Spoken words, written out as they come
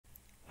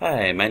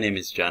Hi, my name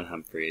is John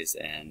Humphreys,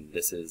 and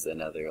this is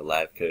another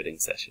live coding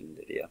session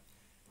video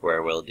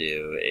where we'll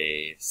do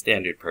a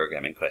standard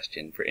programming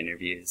question for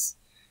interviews.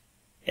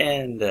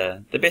 And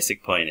the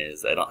basic point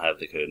is I don't have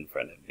the code in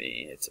front of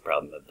me. It's a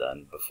problem I've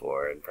done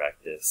before in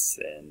practice,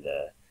 and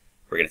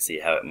we're going to see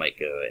how it might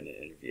go in an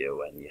interview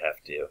when you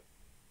have to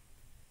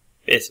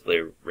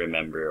basically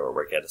remember or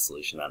work out a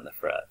solution on the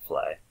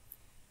fly.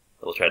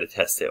 We'll try to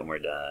test it when we're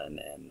done,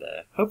 and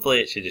hopefully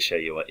it should just show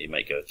you what you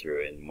might go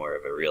through in more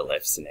of a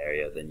real-life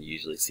scenario than you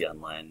usually see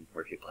online,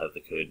 where people have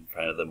the code in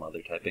front of them while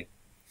they're typing.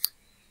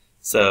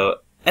 So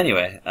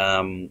anyway,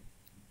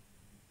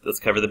 let's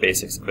cover the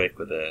basics quick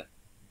with a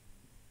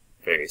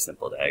very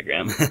simple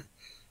diagram.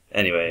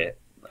 Anyway,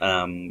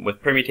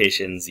 with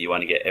permutations, you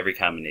want to get every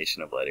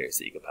combination of letters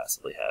that you could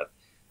possibly have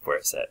for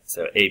a set.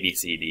 So A, B,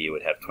 C, D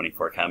would have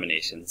 24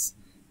 combinations.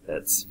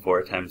 That's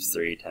 4 times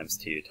 3 times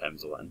 2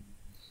 times 1.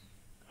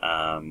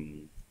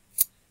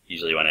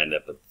 Usually you want to end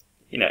up with,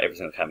 every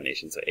single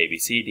combination. So A, B,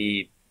 C,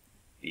 D,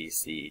 B,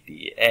 C,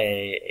 D,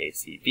 A,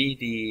 C, B,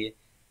 D,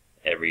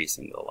 every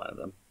single one of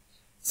them.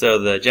 So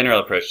the general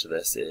approach to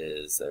this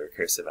is a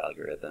recursive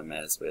algorithm,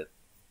 as with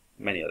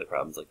many other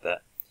problems like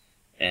that.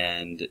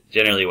 And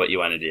generally what you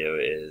want to do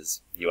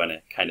is you want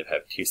to kind of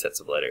have 2 sets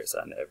of letters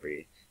on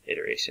every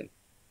iteration.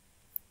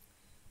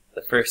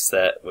 The first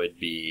set would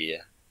be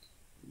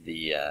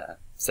the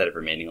set of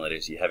remaining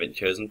letters you haven't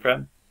chosen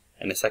from.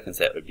 And the second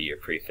set would be your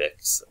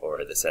prefix,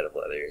 or the set of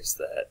letters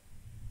that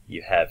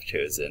you have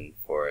chosen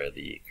for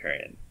the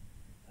current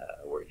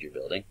word you're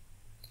building.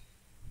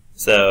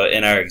 So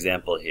in our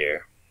example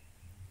here,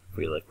 if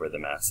we look where the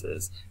mouse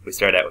is, we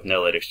start out with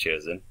no letters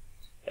chosen.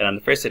 And on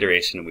the first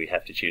iteration, we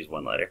have to choose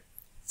 1 letter.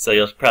 So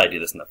you'll probably do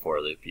this in the for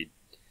loop. You'd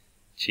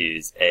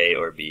choose A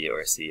or B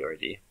or C or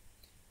D.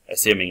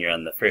 Assuming you're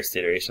on the first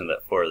iteration of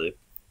that for loop,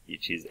 you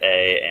choose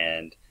A,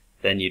 and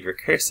then you'd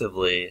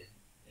recursively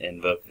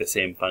invoke the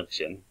same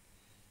function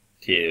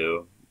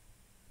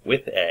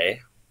with A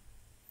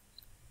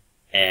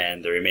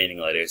and the remaining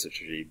letters, which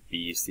would be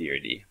B, C, or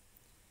D.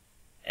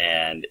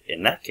 And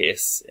in that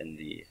case, in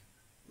the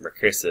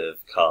recursive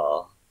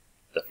call,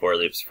 the for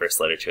loop's first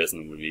letter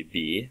chosen would be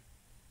B,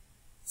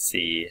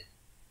 C,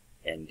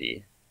 and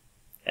D.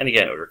 And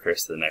again, it would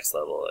recurse to the next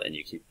level, and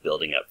you keep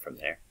building up from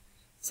there.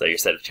 So your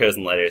set of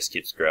chosen letters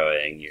keeps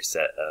growing, your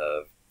set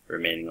of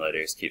remaining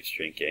letters keeps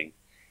shrinking,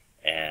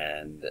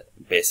 and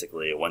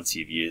basically once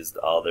you've used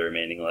all the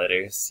remaining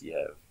letters, you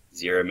have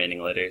 0 remaining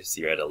letters,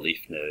 you're at a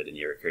leaf node in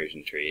your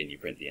recursion tree, and you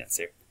print the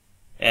answer.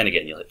 And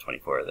again, you'll hit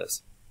 24 of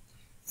those.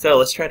 So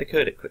let's try to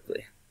code it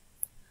quickly.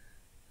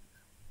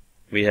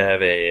 We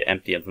have an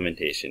empty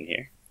implementation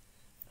here.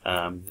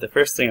 The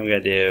first thing I'm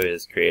going to do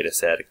is create a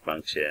static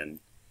function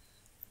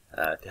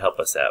to help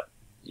us out.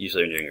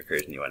 Usually when you're doing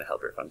recursion, you want a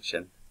helper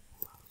function.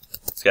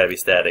 It's got to be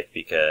static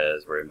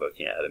because we're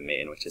invoking it out of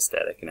main, which is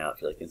static, and now I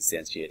feel like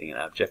instantiating an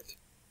object.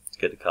 It's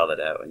good to call that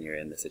out when you're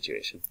in the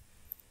situation.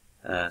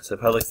 So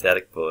public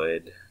static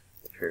void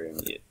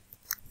permute.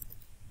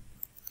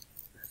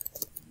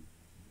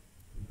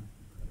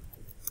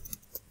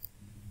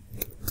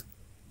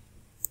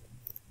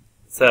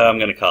 So I'm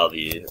going to call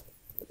the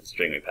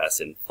string we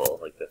pass in full,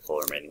 like the full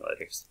remaining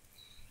letters.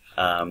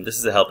 This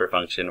is a helper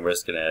function. We're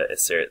just going to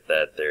assert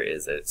that there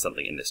is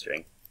something in the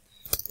string.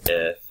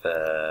 If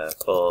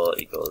full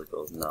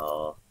equals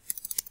null,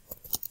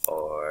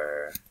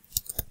 or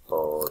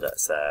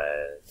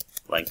full.size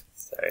length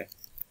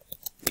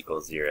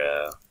equals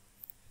 0,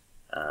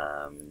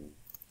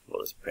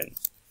 we'll just print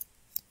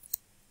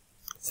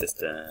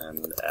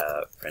system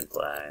out print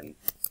line.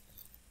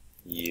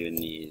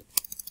 You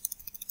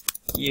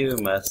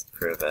must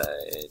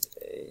provide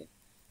a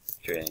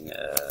string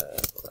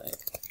of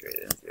length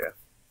greater than 0.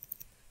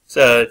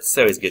 So it's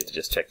always good to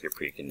just check your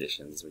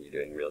preconditions when you're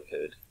doing real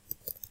code.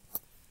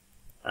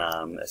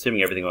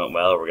 Assuming everything went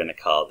well, we're going to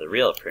call the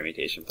real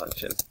permutation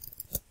function.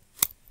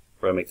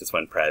 We're going to make this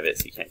one private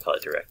so you can't call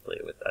it directly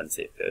with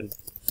unsafe code.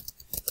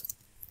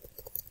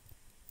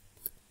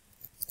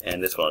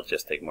 And this one will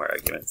just take more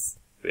arguments.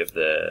 We have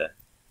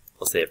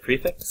we'll say a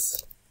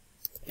prefix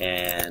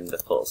and the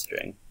full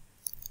string.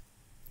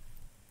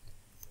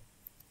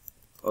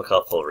 We'll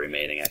call full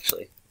remaining,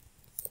 actually.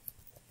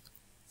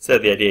 So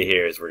the idea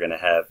here is we're going to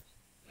have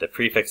the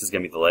prefix is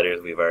going to be the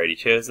letters we've already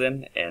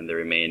chosen, and the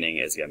remaining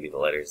is going to be the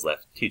letters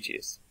left to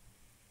choose.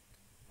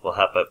 We'll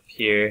hop up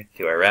here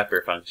to our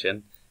wrapper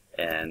function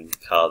and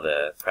call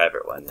the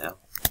private one now.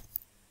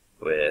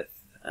 With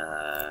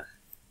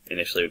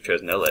initially we've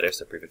chosen no letters,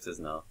 so prefix is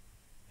null,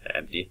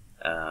 empty,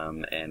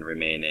 and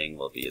remaining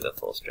will be the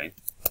full string.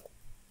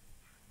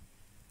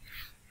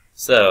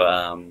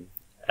 So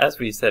as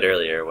we said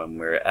earlier, when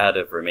we're out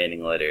of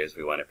remaining letters,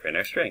 we want to print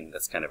our string.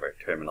 That's kind of our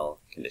terminal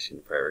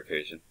condition for our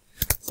recursion.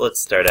 So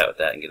let's start out with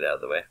that and get it out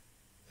of the way.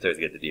 It's always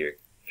good to do your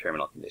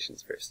terminal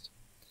conditions first.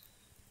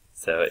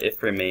 So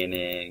if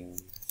remaining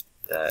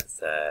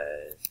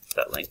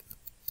 .length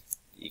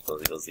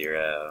equals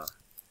 0,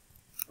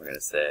 we're going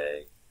to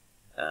say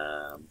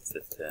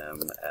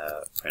system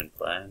out print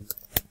line,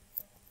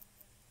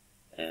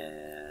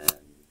 and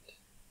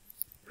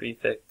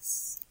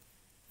prefix,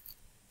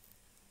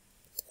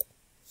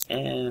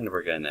 and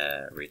we're going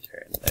to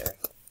return there.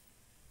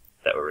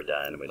 That way we're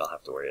done, we don't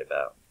have to worry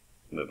about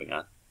moving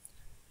on.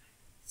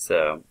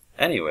 So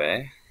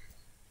anyway,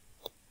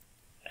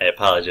 I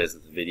apologize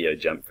if the video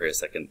jumped for a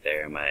second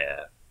there. My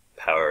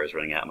power was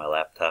running out on my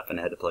laptop and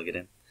I had to plug it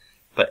in.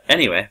 But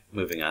anyway,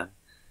 moving on.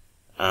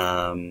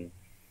 Now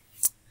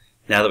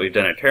that we've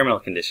done our terminal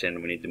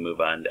condition, we need to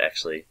move on to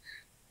actually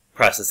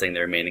processing the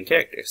remaining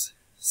characters.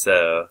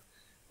 So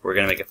we're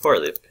going to make a for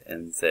loop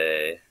and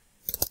say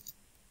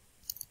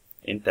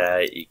int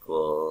I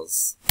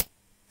equals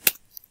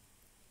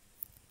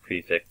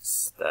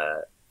prefix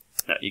dot,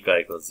 no,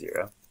 equals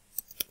 0,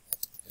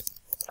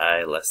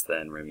 I less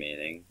than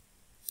remaining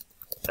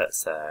dot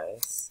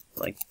size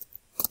length,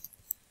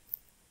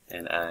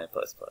 and I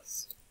plus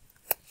plus.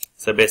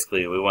 So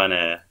basically we want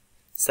to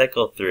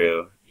cycle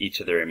through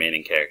each of the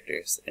remaining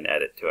characters and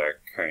add it to our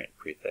current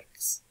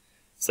prefix.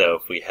 So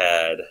if we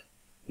had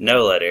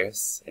no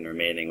letters and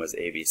remaining was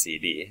A, B, C,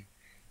 D,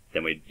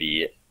 then we'd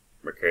be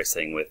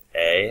recursing with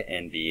A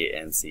and B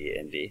and C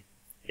and D.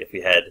 If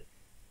we had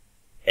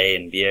A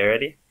and B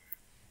already,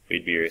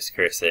 we'd be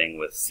recursing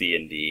with C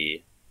and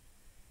D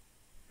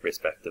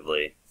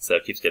respectively. So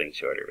it keeps getting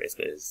shorter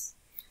basically.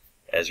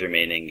 As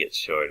remaining gets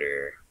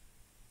shorter,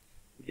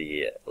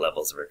 the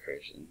levels of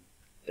recursion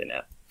thin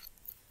out.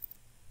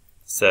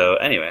 So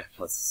anyway,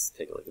 let's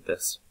take a look at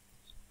this.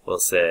 We'll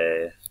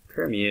say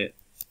permute.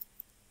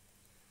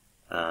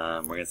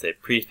 We're going to say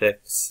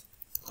prefix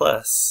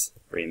plus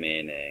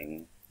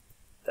remaining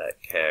dot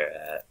char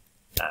at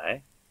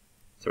I.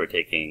 So we're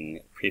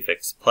taking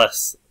prefix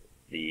plus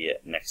the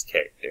next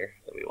character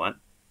that we want.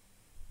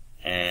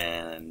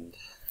 And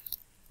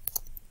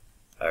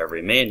our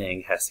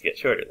remaining has to get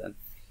shorter then.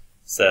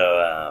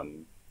 So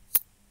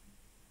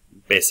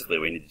basically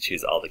we need to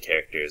choose all the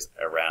characters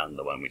around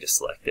the one we just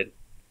selected.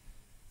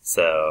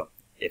 So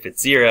if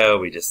it's 0,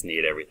 we just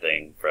need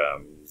everything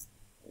from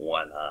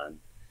 1 on.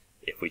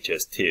 If we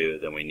chose 2,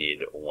 then we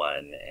need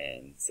 1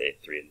 and say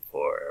 3 and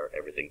 4, or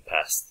everything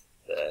past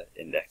the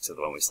index of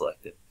the one we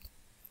selected.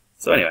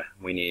 So anyway,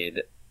 we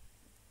need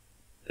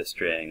the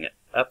string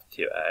up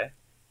to I,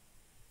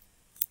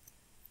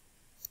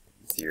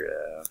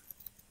 0,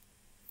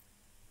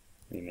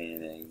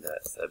 remaining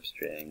dot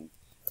substring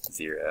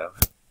 0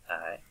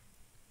 I,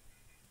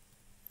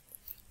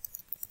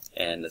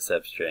 and the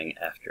substring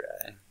after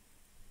I.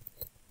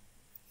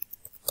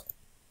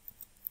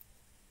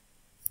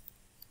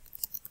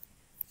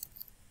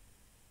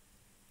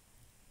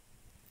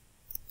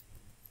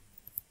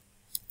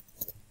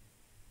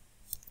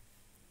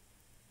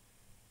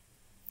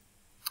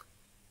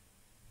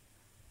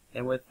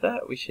 And with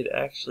that, we should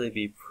actually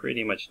be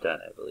pretty much done,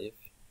 I believe.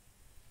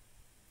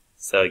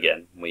 So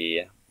again,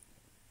 we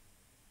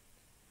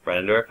run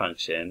into our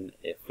function.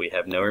 If we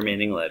have no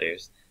remaining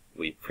letters,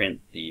 we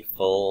print the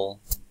full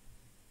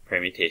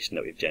permutation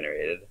that we've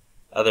generated.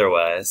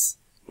 Otherwise,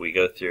 we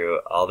go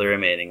through all the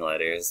remaining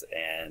letters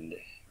and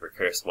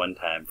recurse 1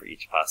 time for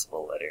each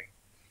possible letter.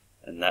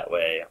 And that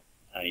way,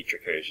 on each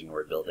recursion,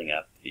 we're building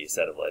up the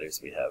set of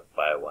letters we have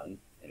by 1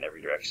 in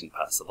every direction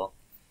possible.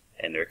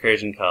 And the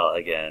recursion call,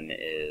 again,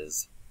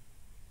 is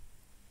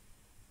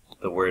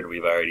the word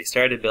we've already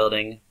started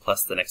building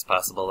plus the next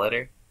possible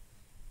letter.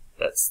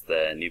 That's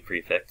the new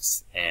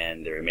prefix.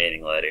 And the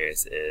remaining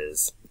letters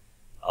is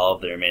all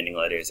of the remaining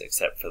letters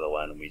except for the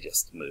one we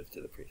just moved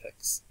to the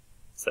prefix.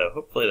 So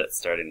hopefully that's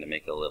starting to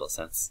make a little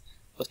sense.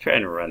 Let's try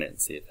and run it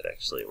and see if it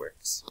actually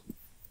works.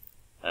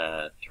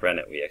 To run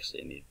it, we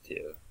actually need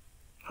to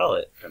call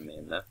it from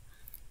main, though.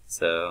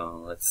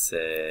 So let's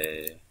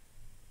say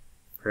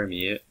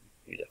permute.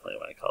 We definitely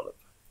want to call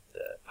the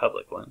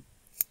public one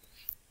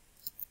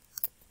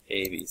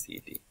A, B,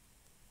 C, D.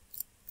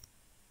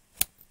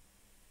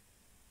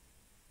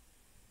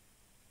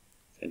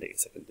 It's going to take a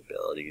second to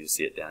build. You can just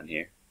see it down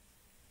here.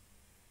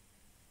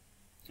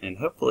 And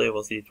hopefully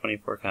we'll see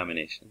 24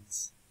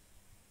 combinations.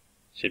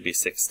 Should be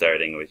 6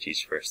 starting with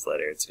each first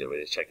letter. It's a good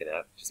way to check it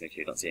out. Just make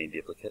sure you don't see any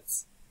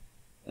duplicates.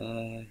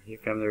 Here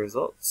come the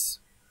results.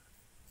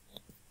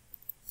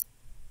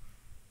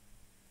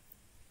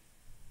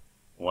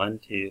 1,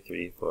 2,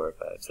 3, 4,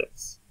 5,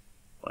 6.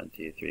 1,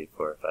 2, 3,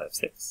 4, 5,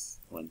 6.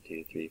 1,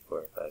 2, 3,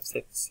 4, 5,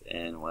 6.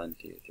 And 1,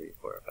 2, 3,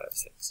 4, 5,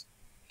 6.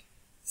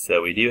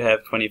 So we do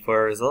have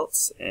 24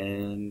 results,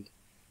 and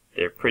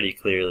they're pretty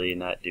clearly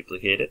not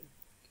duplicated.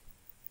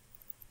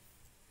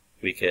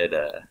 We could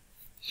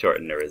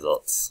shorten the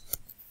results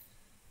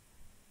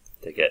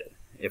to get,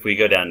 if we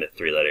go down to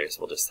 3 letters,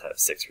 we'll just have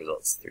 6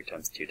 results. 3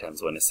 times 2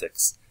 times 1 is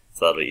 6.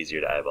 So that'll be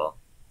easier to eyeball.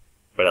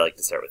 But I like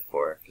to start with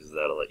 4, because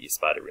that'll let you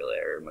spot a real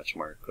error much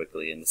more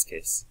quickly in this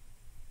case.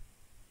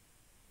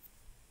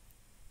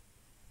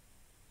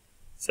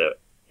 So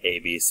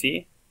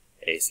ABC,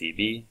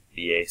 ACB,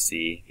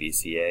 BAC,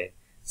 BCA,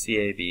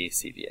 CAB,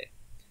 CBA.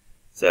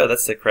 So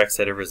that's the correct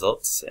set of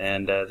results,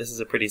 and this is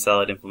a pretty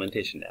solid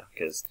implementation now,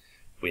 because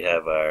we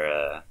have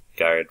our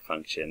guard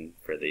function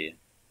for the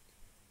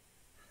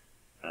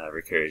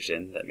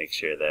recursion that makes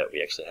sure that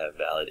we actually have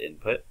valid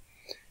input.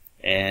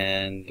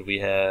 and we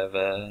have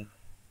our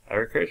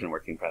recursion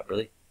working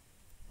properly.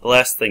 The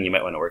last thing you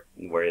might want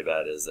to worry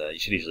about is you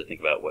should usually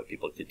think about what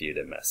people could do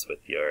to mess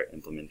with your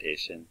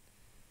implementation.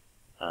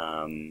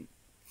 In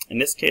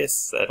this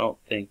case, I don't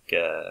think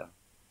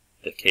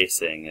the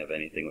casing of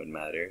anything would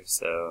matter,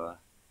 so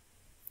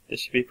this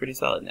should be pretty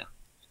solid now.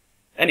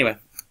 Anyway,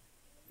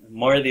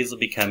 more of these will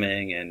be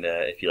coming, and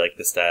if you like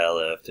this style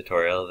of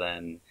tutorial,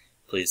 then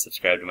please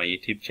subscribe to my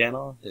YouTube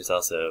channel. There's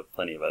also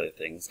plenty of other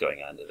things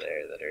going on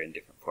there that are in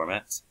different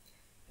formats.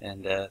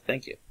 And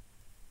thank you.